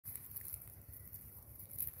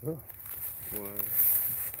Oh. What?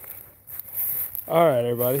 All right,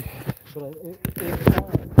 everybody. But it's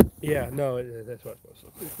fine. Yeah, no, that's what it's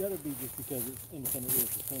supposed to. It's got to be just because it's independent rear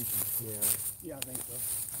suspension. Yeah. Yeah, I think so.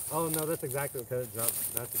 Oh no, that's exactly because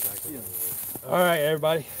that's exactly what it is. All right,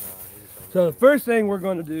 everybody. Nah, he just don't So the know. first thing we're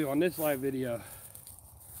going to do on this live video,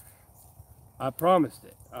 I promised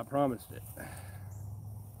it. I promised it.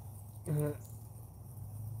 What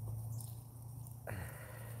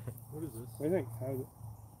is this? What do you think? How's it?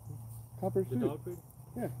 Copper's The food. dog food?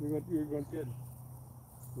 Yeah, you're going Good.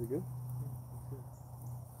 You good? That's good.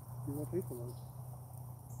 You want to taste one?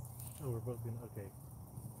 Oh, we're both gonna.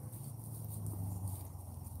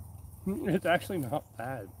 Okay. It's actually not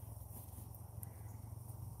bad.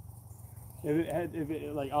 If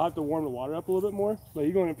it like, I'll have to warm the water up a little bit more. But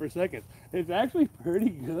you're going in for seconds. It's actually pretty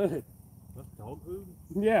good. That's dog food?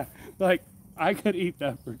 Yeah, like I could eat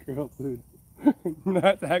that for girl food.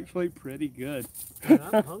 That's actually pretty good. Man,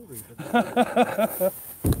 I'm hungry. But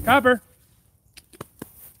Copper.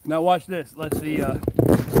 Now watch this. Let's see. Hey,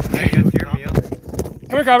 that's your meal. Come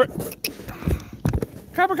here, Copper.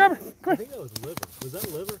 Copper, Copper. I Come here. think that was liver. Was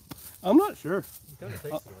that liver? I'm not sure. It kind of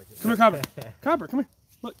tasted like it. Come here, Copper. Copper, come here.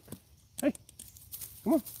 Look. Hey.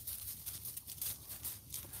 Come on.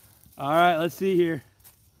 All right, let's see here.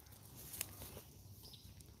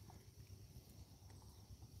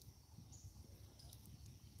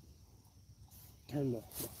 Turn the.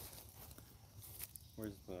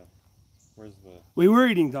 Where's the? We were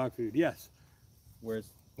eating dog food, yes. Where's?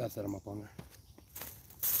 I set them up on there.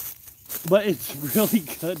 But it's really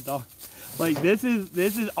good, dog. Like this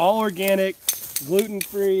is all organic,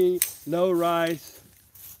 gluten-free, no rice.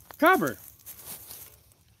 Copper.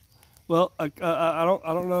 Well, I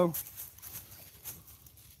don't know.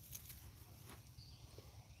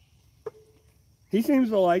 He seems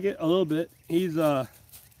to like it a little bit. He's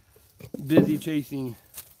busy chasing.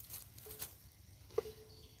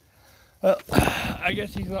 Well, I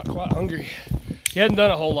guess he's not quite hungry. He hasn't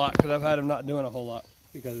done a whole lot because I've had him not doing a whole lot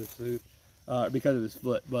because of his food, because of his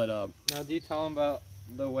foot. But Now, do you tell him about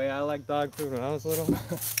the way I like dog food when I was little?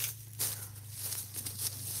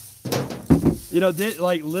 you know,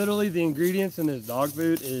 like literally the ingredients in this dog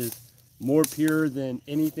food is more pure than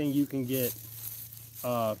anything you can get,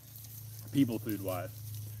 people food wise.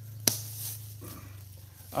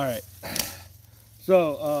 All right,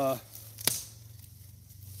 so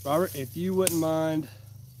Robert, if you wouldn't mind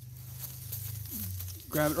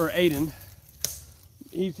grabbing, or Aiden,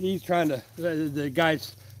 he's trying to, the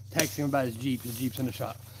guy's texting about his Jeep. His Jeep's in the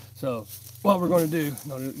shop. So what we're going to do,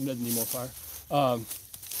 no, it doesn't need more fire.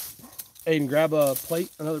 Aiden, grab a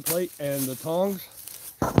plate, another plate, and the tongs.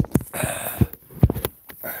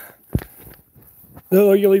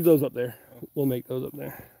 No, you leave those up there. We'll make those up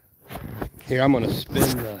there. Here, I'm going to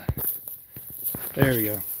spin the, there we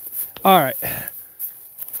go. All right.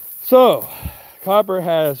 So, Copper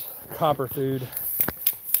has copper food.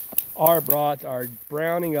 Our brats are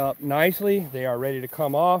browning up nicely. They are ready to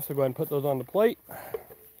come off, so go ahead and put those on the plate.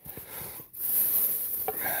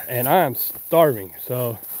 And I'm starving,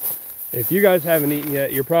 so if you guys haven't eaten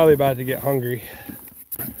yet, you're probably about to get hungry.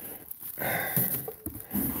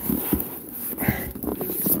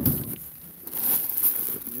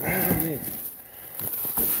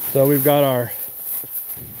 So we've got our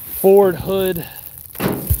Ford hood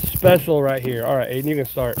special right here. All right, Aiden, you can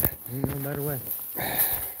start. Ain't no better way.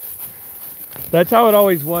 That's how it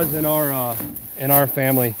always was in our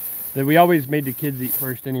family. That we always made the kids eat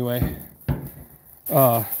first anyway.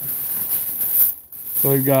 So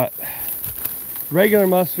we've got regular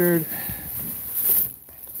mustard,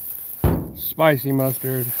 spicy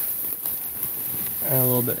mustard, and a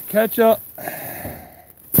little bit of ketchup.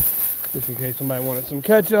 Just in case somebody wanted some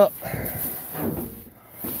ketchup.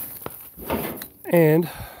 And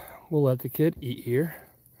we'll let the kid eat here.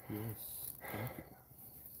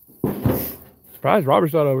 Surprised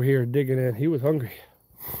Robert's not over here digging in. He was hungry.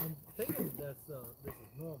 I'm thinking this is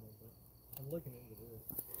normal, but I'm looking into this.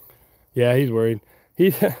 Yeah, he's worried.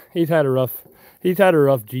 He's had a rough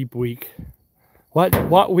Jeep week.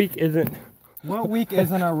 What week isn't? What week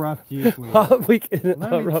isn't a rough Jeep week? What week isn't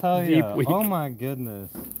Let a me rough tell Jeep you. week? Oh my goodness.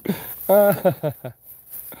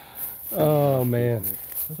 Oh man.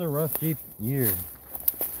 It's a rough Jeep year.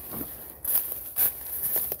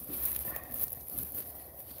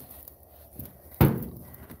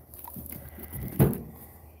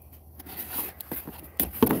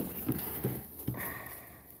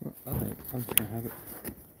 I'm just gonna have it.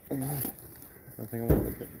 I think I'm gonna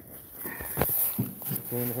put it.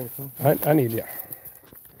 You want to hold some? I need you.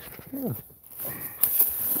 Yeah.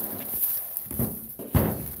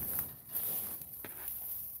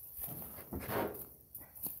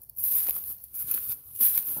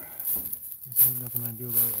 nothing I can do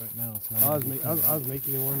about it right now. So I was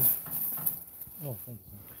making you one. Oh, thank you.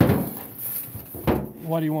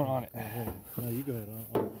 What do you want on it? No, you go ahead.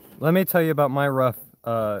 I'll Let me tell you about my rough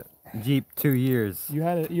Jeep 2 years. You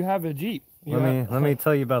have a Jeep. Let me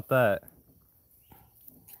tell you about that.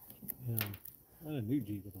 yeah, I had a new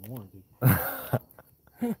Jeep with a warranty.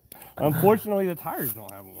 Unfortunately, the tires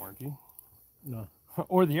don't have a warranty. No.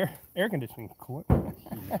 Or the air conditioning cord. I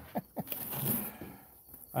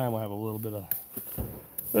am gonna have a little bit of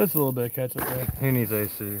catch up there. Who needs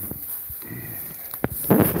AC?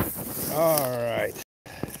 All right.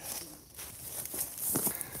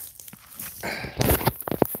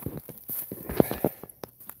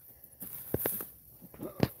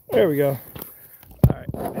 There we go. All right.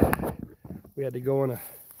 We had to go on a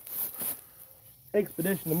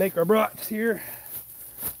expedition to make our brats here.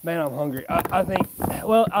 Man, I'm hungry. I think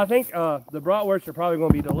the bratwursts are probably going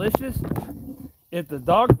to be delicious. If the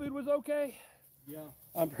dog food was okay, Yeah,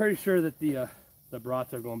 I'm pretty sure that the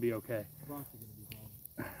brats are going to be okay. Bronx are going to be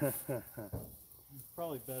fine. It's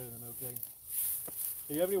probably better than okay.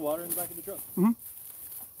 Do you have any water in the back of the truck?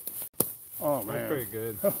 Oh, That's man. pretty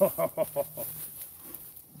good.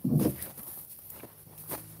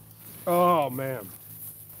 Oh, man.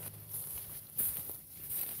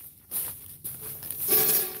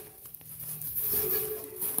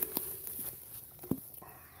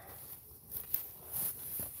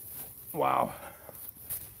 Wow.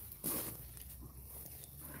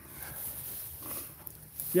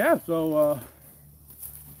 Yeah, so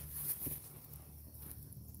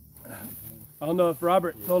I don't know if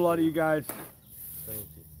Robert told a lot of you guys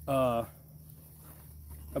about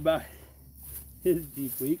his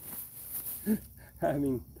Jeep week.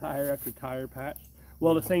 Having tire after tire patch.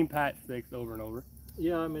 Well, the same patch fixed over and over.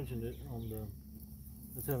 Yeah, I mentioned it on the.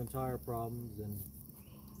 I was having tire problems, and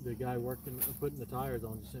the guy putting the tires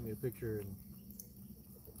on just sent me a picture and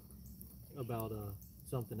about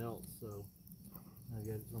something else. So I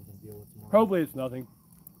got something to deal with tomorrow. Hopefully it's nothing.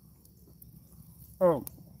 Oh,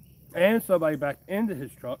 and somebody backed into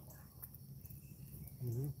his truck,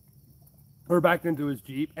 or backed into his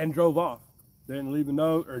Jeep and drove off. Didn't leave a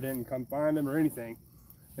note or didn't come find him or anything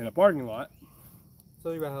in a parking lot.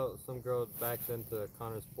 Tell you about how some girl backed into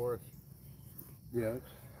Connor's Porsche. Yes.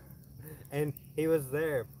 And he was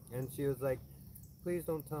there, and she was like, please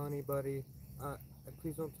don't tell anybody,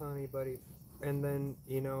 please don't tell anybody. And then,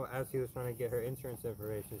 you know, as he was trying to get her insurance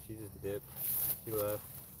information, she just dipped. She left.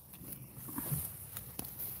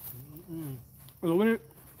 Well,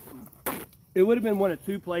 it would have been one of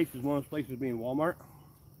two places, one of those places being Walmart.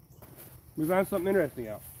 We found something interesting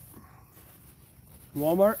out.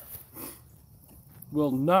 Walmart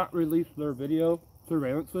will not release their video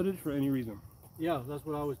surveillance footage for any reason. Yeah, that's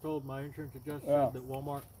what I was told. My insurance adjuster Yeah. said that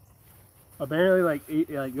Walmart. Apparently, like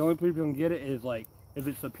the only people who can get it is like if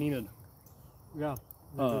it's subpoenaed. Yeah,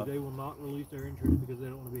 they will not release their insurance because they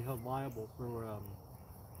don't want to be held liable for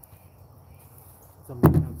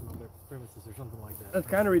something that happens on their premises or something like that. That's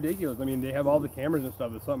kind of ridiculous. I mean, they have all the cameras and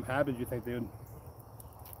stuff. If something happens, you think they would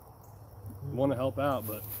want to help out,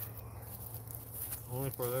 but Only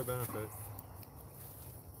for their benefit.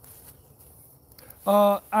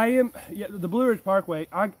 the Blue Ridge Parkway.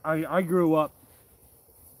 I grew up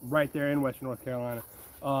right there in Western North Carolina.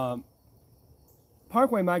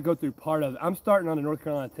 Parkway might go through part of it. I'm starting on the North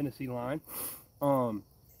Carolina-Tennessee line,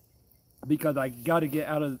 because I got to get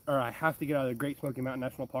out of, or I have to get out of the Great Smoky Mountain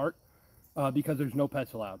National Park, because there's no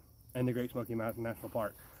pets allowed in the Great Smoky Mountain National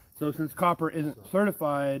Park. So since Copper isn't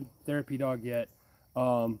certified therapy dog yet,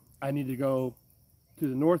 I need to go to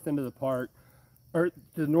the north end of the park, or to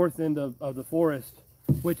the north end of the forest,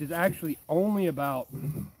 which is actually only about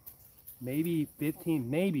maybe 15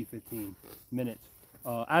 minutes.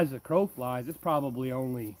 As the crow flies, it's probably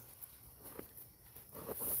only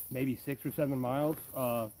maybe 6 or 7 miles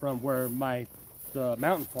from where the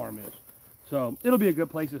mountain farm is. So it'll be a good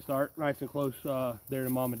place to start, nice and close there to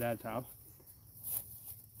Mom and Dad's house.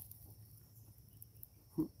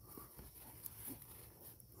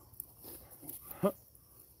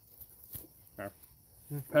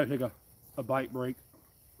 Gotta take a bite break.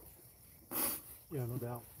 Yeah, no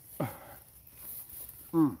doubt.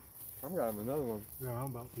 I've got another one. Yeah, I'm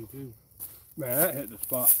about to too. Man, that hit the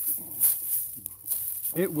spot.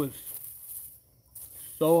 It was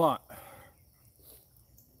so hot.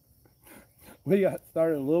 We got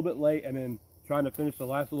started a little bit late and then trying to finish the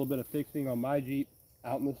last little bit of fixing on my Jeep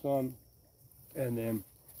out in the sun. And then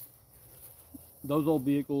those old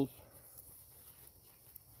vehicles,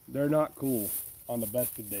 they're not cool on the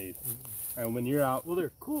best of days. And when you're out, Well,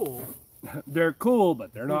 they're cool. they're cool,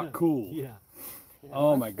 but they're not cool. Yeah.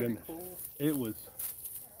 Oh my goodness. Cool. It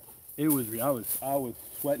It was. I was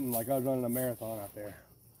sweating like I was running a marathon out there.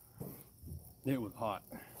 It was hot.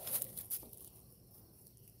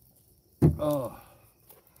 Oh.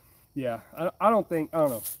 Yeah. I don't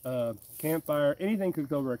know. Campfire. Anything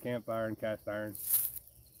cooked over a campfire and cast iron.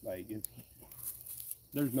 Like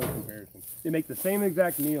there's no comparison. They make the same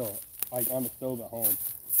exact meal like on the stove at home,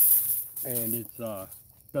 and it's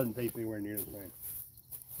doesn't taste anywhere near the same.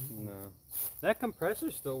 No. That compressor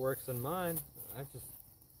still works in mine. I just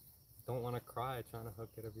don't want to cry trying to hook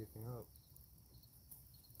everything up.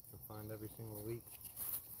 To find every single leak.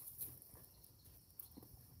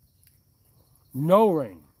 No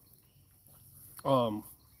rain.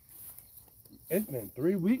 It's been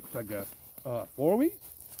 3 weeks, I guess. 4 weeks?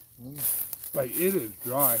 Like, it is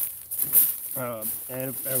dry.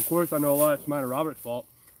 And of course, I know a lot it's mine and Robert's fault,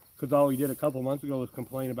 because all we did a couple months ago was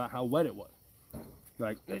complain about how wet it was.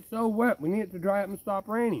 Like, it's so wet, we need it to dry up and stop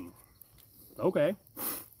raining. Okay.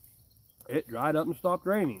 It dried up and stopped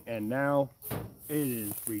raining, and now it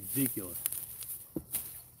is ridiculous.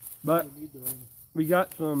 But we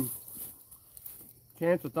got some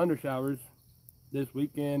chance of thunder showers this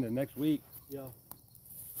weekend and next week. Yeah.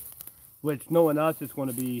 Which, knowing us, it's going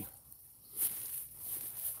to be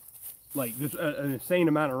like just an insane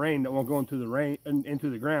amount of rain that won't go into the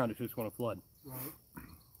ground. It's just going to flood. Right.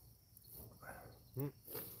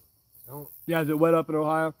 Oh. Yeah, is it wet up in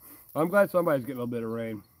Ohio? I'm glad somebody's getting a little bit of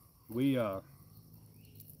rain. We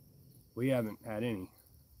haven't had any.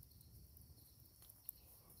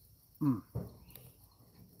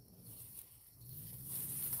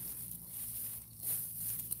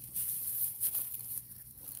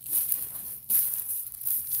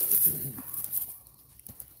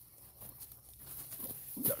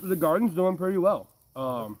 The garden's doing pretty well.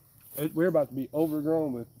 We're about to be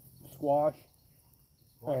overgrown with squash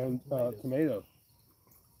and tomatoes.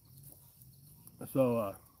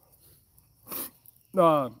 So,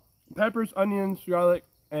 peppers, onions, garlic,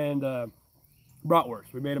 and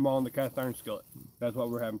bratwurst. We made them all in the cast iron skillet. That's what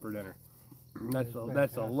we're having for dinner. And that's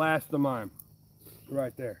the last of mine,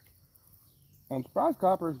 right there. I'm surprised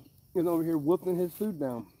Copper is over here whooping his food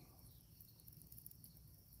down.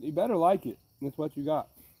 You better like it. That's what you got.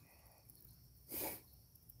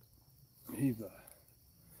 He's a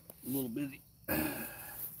little busy.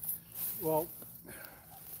 Well,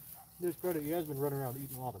 to his credit, he has been running around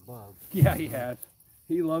eating a lot of bugs. Yeah, he has.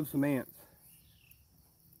 He loves some ants.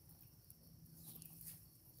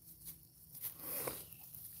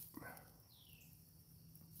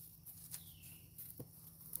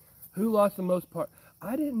 Who lost the most parts?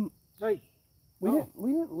 I didn't. Hey, We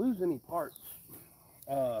didn't lose any parts.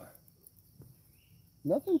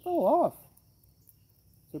 Nothing fell off,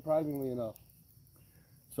 surprisingly enough.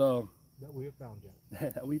 So that we have found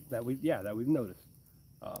yet. that we've noticed.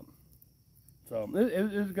 So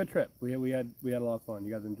it was a good trip. We had a lot of fun.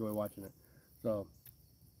 You guys enjoy watching it. So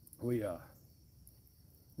we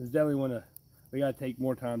definitely we gotta take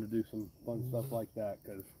more time to do some fun stuff like that,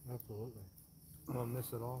 because Absolutely. Won't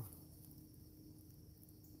miss it all.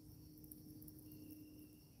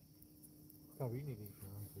 Oh, we need to eat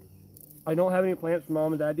your own food. I don't have any plans for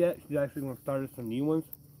Mom and Dad yet. She's actually going to start us some new ones.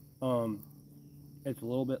 It's a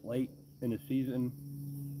little bit late in the season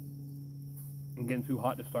and getting too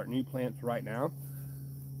hot to start new plants right now.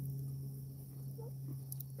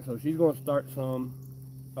 So she's going to start some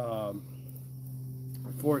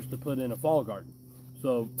for us to put in a fall garden.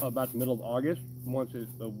 So about the middle of August, once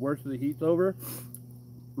the worst of the heat's over,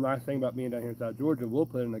 last thing about being down here in South Georgia, we'll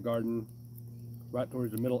put in a garden right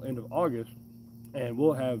towards the end of August, and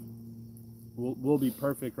we'll be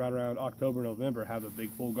perfect right around October, November, have a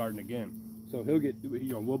big full garden again. So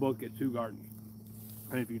we'll both get 2 gardens.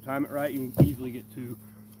 And if you time it right, you can easily get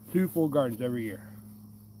two full gardens every year.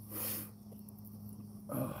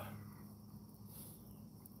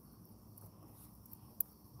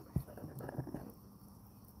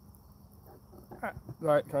 All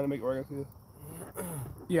right, trying to make it work.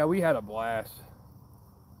 Yeah, we had a blast.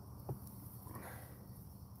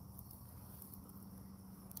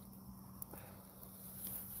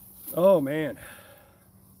 Oh man.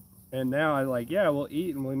 And now we'll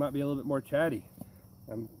eat and we might be a little bit more chatty.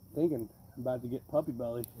 I'm thinking I'm about to get puppy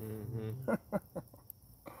belly. Mm-hmm.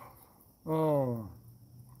 Oh.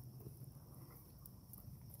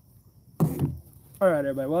 All right,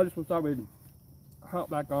 everybody. Well, I just want to start with hop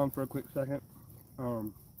back on for a quick second.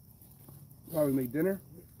 Probably make dinner,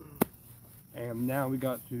 and now we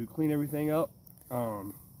got to clean everything up.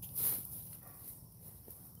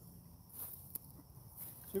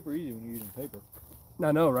 Super easy when you're using paper.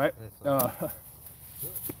 I know, right?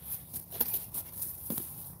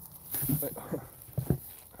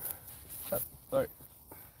 Sorry.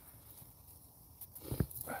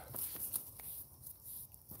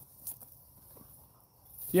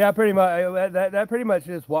 Yeah, pretty much. That pretty much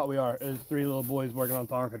is what we are. Is 3 little boys working on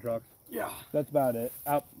Tonka trucks. Yeah. That's about it.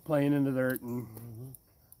 Out playing in the dirt, and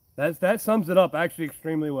Mm-hmm. that sums it up actually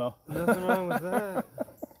extremely well. Nothing wrong with that.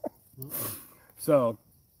 So,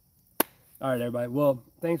 all right, everybody. Well,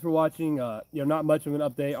 thanks for watching. Not much of an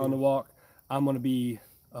update on the walk. I'm gonna be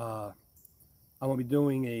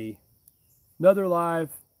doing another live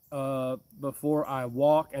before I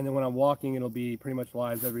walk, and then when I'm walking, it'll be pretty much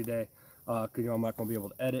lives every day. Because I'm not gonna be able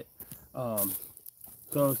to edit.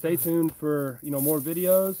 So stay tuned for more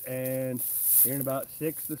videos, and here in about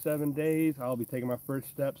 6 to 7 days, I'll be taking my first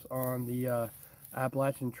steps on the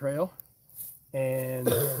Appalachian Trail,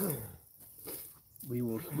 and we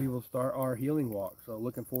will start our healing walk. So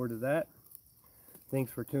looking forward to that.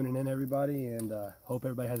 Thanks for tuning in, everybody, and hope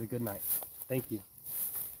everybody has a good night. Thank you.